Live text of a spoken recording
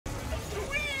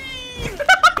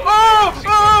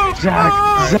Zach,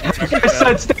 I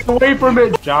said stay away from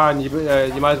it. John, you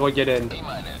might as well get in.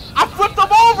 I flipped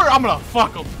him over. I'm gonna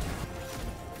fuck him.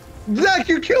 Zach,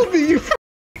 you killed me. You.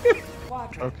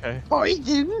 Okay. Oh, he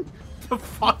didn't. The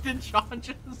fuck did John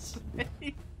just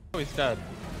say? Oh, he's dead.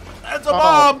 That's a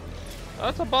bomb.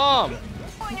 That's a bomb.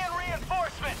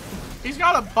 He's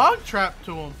got a bug trap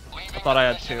to him. I thought I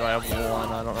had two. I have one.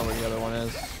 I don't know where the other one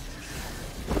is.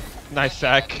 Nice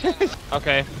sack.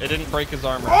 Okay, it didn't break his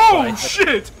armor. Oh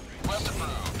shit! What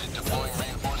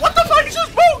the fuck is this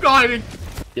boat gliding?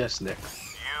 Yes, Nick.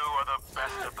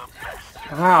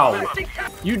 How?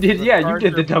 You did, yeah, you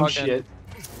did the dumb shit.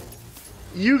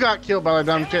 You got killed by the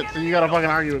dumb shit, so you gotta fucking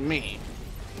argue with me.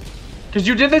 Cause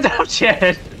you did the dumb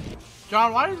shit.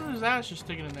 John, why is his ass just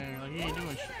sticking in there? Like he ain't doing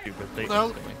shit. Stupid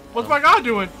Well, what's my guy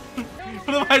doing?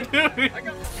 What am I doing?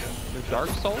 The Dark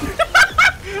Soul?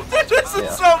 Dude, this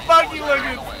is so funky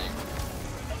looking.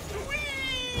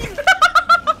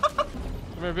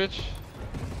 Come here, bitch.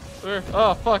 Come here.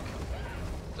 Oh, fuck.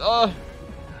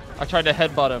 I tried to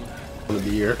headbutt him.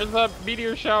 Beer. There's that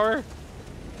meteor shower.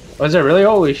 Oh, is it really?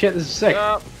 Holy shit, this is sick.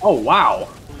 Oh, wow.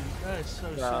 That is so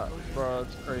sick. Bro,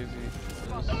 it's crazy.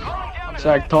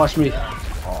 Zach, toss me.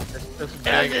 This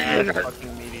big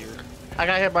fucking meteor. I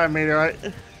got hit by a meteorite.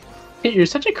 Hey, you're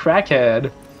such a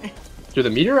crackhead. Do the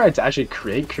meteorites actually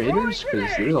create craters?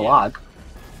 Because there's a lot.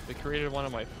 They created one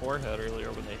on my forehead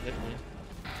earlier when they hit me.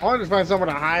 I want to find somewhere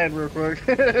to hide real quick.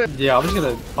 Yeah, I'm just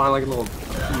gonna find like a little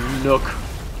nook.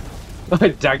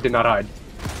 Zach did not hide.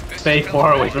 Stay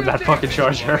far away from that fucking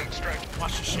charger.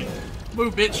 Watch this shit.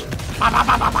 Move, bitch.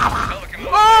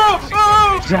 Oh!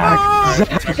 Zach,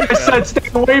 I said stay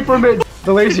away from it.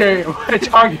 The laser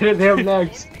targeted him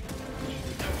next.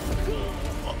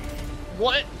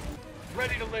 What?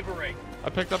 Ready to liberate. I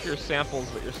picked up your samples,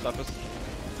 but your stuff is.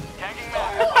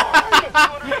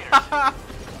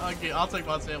 Okay, I'll take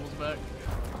my samples back.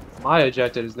 My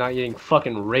objective is not getting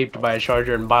fucking raped by a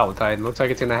charger in Biotide. Looks like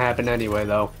it's gonna happen anyway,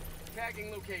 though.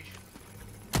 Tagging location.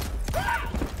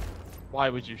 Why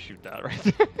would you shoot that right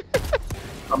there?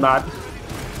 I'm not.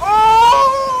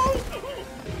 Oh!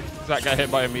 That got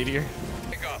hit by a meteor.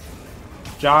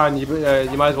 John, you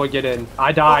might as well get in.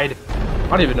 I died. I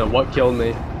don't even know what killed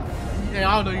me. Yeah,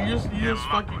 I don't know. You just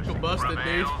fucking combusted,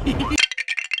 dude.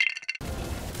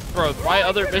 Bro, my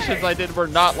other missions I did were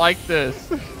not like this.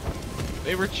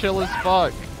 They were chill as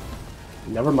fuck.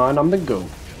 Never mind, I'm the goat.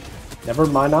 Never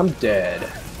mind, I'm dead.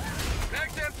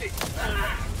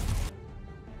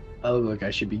 I look like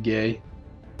I should be gay.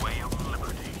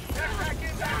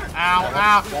 Ow,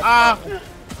 ow, ow!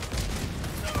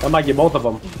 I might get both of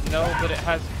them. No, but it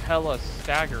has hella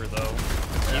stagger though.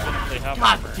 Even if they have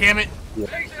God armor. damn it! Yeah.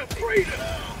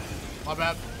 My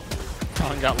bad.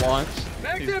 Colin got launched.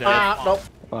 He's dead. Nope.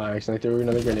 I accidentally threw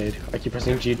another grenade. I keep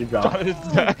pressing G to drop.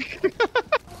 Zach.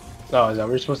 Oh, is that what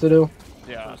you're supposed to do?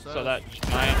 Yeah, so that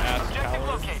giant ass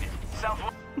tower.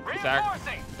 Zach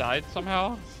died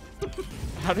somehow?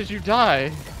 How did you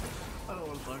die? I don't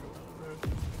want to talk about it.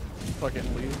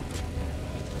 Fucking leave.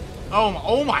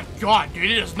 Oh my god,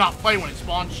 dude, it does not play when it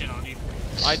spawns shit on you.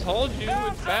 I told you,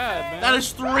 it's bad, man. That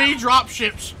is 3 drop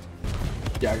ships.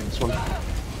 Yeah, I got this one.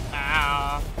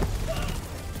 Ah.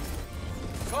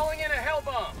 Calling in a hell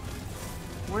bomb.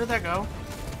 Where did that go?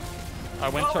 I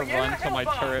went to run to my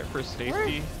turret for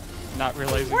safety, not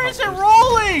realizing Where how is it close-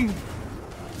 rolling?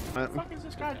 What the fuck is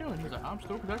this guy doing? He's like, I'm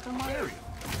still protecting my area.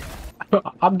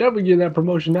 I'm definitely getting that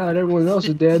promotion now that everyone else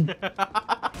is dead.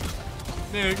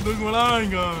 Nick, look what I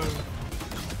got.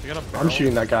 You got a I'm barrel?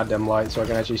 shooting that goddamn light so I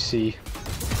can actually see.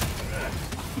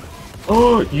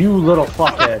 Oh, you little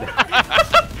fuckhead.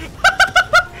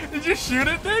 Did you shoot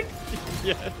it, Nick?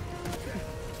 Yeah.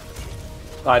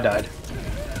 I died.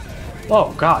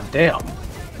 Oh, god damn.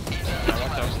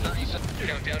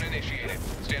 Countdown initiated.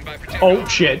 Stand by for Oh,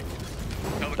 shit.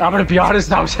 I'm gonna be honest,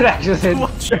 that was an accident.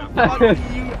 What the fuck?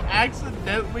 You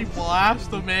accidentally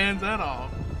blast the man's head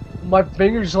off. My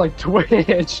fingers like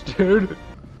twitched, dude.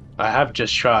 I have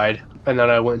just tried, and then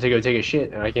I went to go take a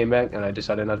shit, and I came back, and I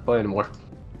decided not to play anymore.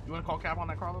 You wanna call cap on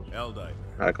that, Carlos? Helldivers.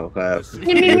 I call that.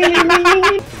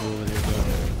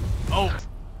 Oh.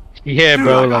 Yeah, Dude,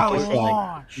 bro, I like got it's like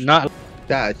launched. not.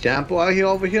 That shampoo out here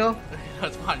over here?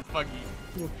 That's fine, fuck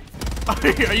you.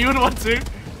 Are you in one too?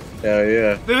 Hell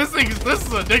yeah. Dude, this is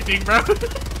addicting, bro.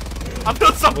 I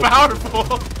feel so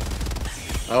powerful.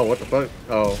 Oh, what the fuck?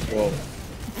 Oh, well.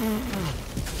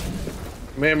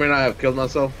 May or may not have killed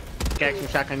myself. Action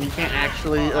shotgun, you can't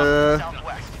actually,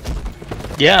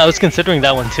 Yeah, I was considering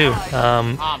that one too.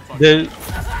 I'm fucking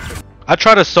I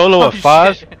tried to solo a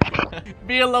 5. shit.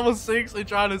 Being level 6 and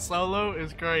trying to solo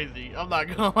is crazy. I'm not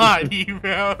gonna lie to you,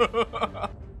 bro.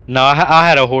 No, I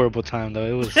had a horrible time though.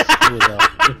 It was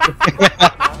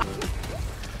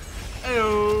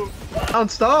Ew. Don't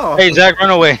stop. Hey Zach, run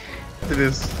away. It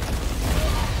is.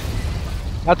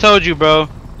 I told you, bro.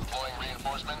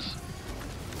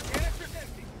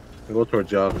 Go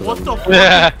towards y'all. What the fuck?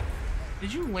 Yeah.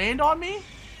 Did you land on me?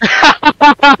 Each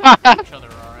other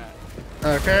are at.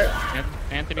 Okay.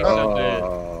 Anthony said that.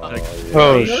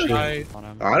 Oh shit.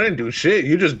 I didn't do shit.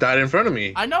 You just died in front of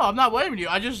me. I know, I'm not blaming you.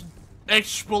 I just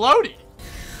exploded.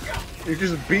 You're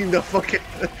just beating the fucking.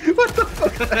 What the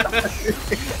fuck?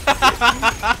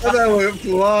 That went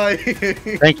flying.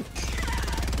 Thank you.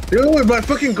 Dude, my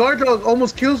fucking guard dog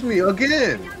almost kills me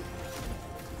again.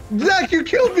 Zach, you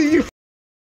killed me. You.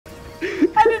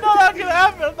 I didn't know that was gonna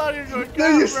happen. I thought you were gonna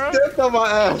Then you kill, bro. stepped on my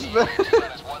ass, man.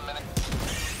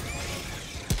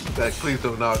 Zach, please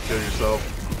do not kill yourself.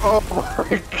 Oh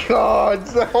my god,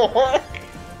 Zach.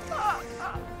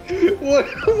 What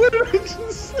did I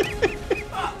just say?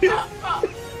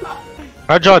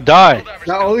 How'd y'all die?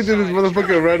 Not only did this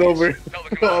motherfucker run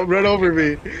over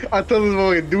me, I told this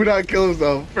motherfucker do not kill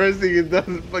himself. First thing he does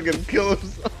is fucking kill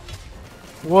himself.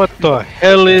 What the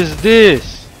hell is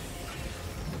this?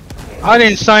 I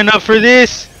didn't sign up for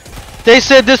this. They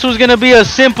said this was gonna be a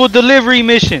simple delivery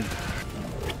mission.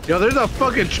 Yo, there's a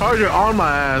fucking charger on my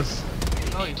ass.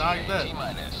 No, he's not. He's dead.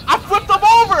 I flipped him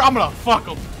over. I'm gonna fuck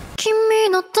him.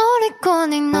 I'm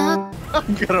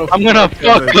gonna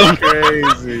fuck him.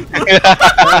 Crazy.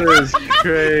 That is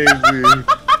crazy.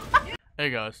 Hey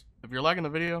guys, if you're liking the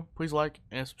video, please like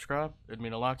and subscribe. It'd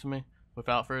mean a lot to me.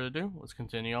 Without further ado, let's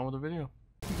continue on with the video.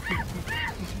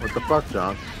 What the fuck,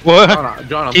 John? What?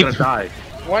 John, I'm gonna die.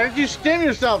 Why did you stim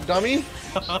yourself, dummy?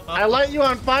 I light you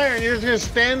on fire and you're just gonna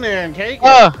stand there and take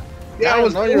it. Yeah, I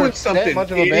was doing something,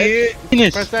 Much of a idiot.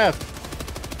 Press F.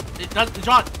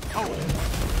 John.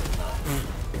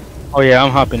 Oh yeah,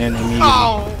 I'm hopping in immediately.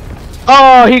 Oh.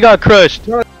 Oh, he got crushed.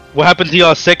 What happened to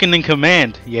y'all second in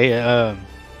command? Yeah,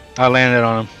 I landed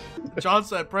on him. John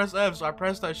said press F, so I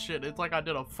pressed that shit. It's like I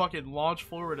did a fucking launch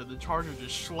forward and the charger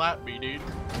just slapped me, dude.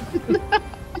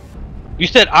 You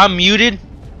said I'm muted?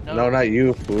 No, not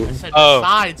you, fool. I said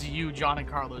besides you, John and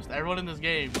Carlos. Everyone in this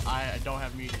game, I don't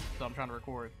have muted, so I'm trying to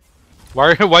record.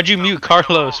 Why'd you mute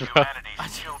Carlos, bro?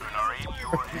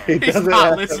 He's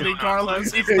not listening,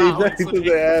 Carlos. He's not listening. He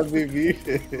doesn't have me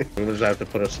muted. We just have to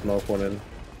put a smoke one in.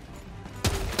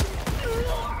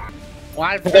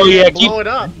 Why? Oh yeah, blow it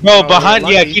up. Bro, behind,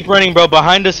 yeah, keep running, bro.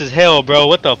 Behind us is hell, bro.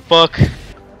 What the fuck?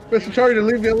 Mr. Charger,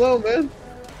 leave me alone, man.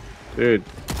 Dude,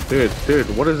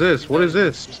 what is this? What is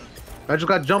this? I just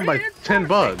got jumped by 10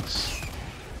 bugs.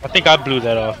 I think I blew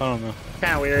that off. I don't know.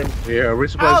 Kinda weird. Yeah,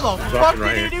 How the fuck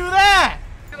did he do that?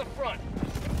 To the front.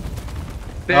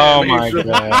 Oh my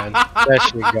god. That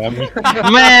shit got me.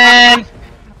 Man!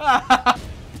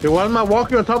 Dude, why am I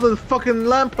walking on top of the fucking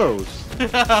lamppost? There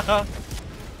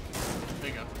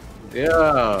you go.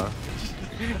 Yeah.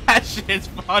 That shit's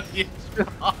funny as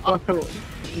fuck.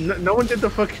 No one did the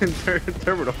fucking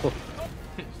terminal.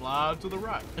 Slide to the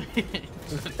right.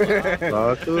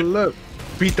 Slide to the left.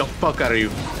 Beat the fuck out of you.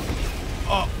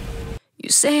 Oh. You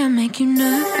say I make you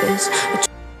nervous.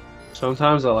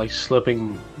 Sometimes I like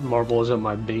slipping marbles at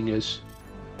my bingus.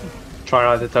 Try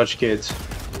not to touch kids.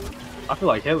 I feel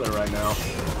like Hitler right now.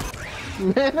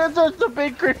 Man, that's just a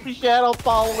big creepy shadow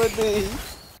following me.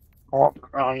 I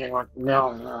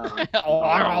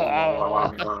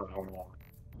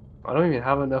don't even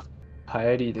have enough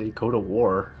piety to go to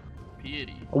war.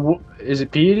 Piety. Is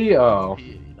it piety? Oh.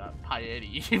 Piety, not piety,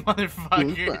 you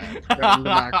motherfucker.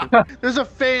 There's a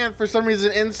fan for some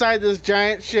reason inside this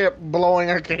giant ship blowing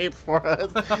our cape for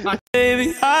us.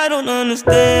 Baby, I don't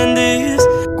understand this.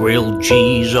 Grilled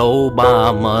cheese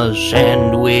Obama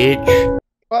sandwich.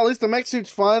 Well, at least the mech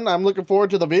suit's fun. I'm looking forward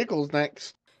to the vehicles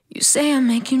next. You say I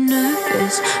make you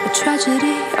nervous. A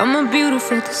tragedy, I'm a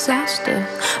beautiful disaster.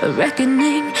 A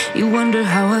reckoning, you wonder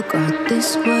how I got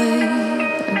this way.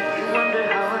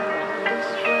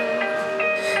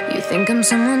 You think I'm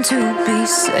someone to be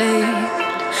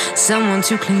saved, someone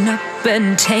to clean up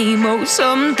and tame. Oh,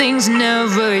 some things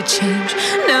never change,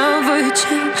 never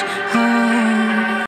change. Oh.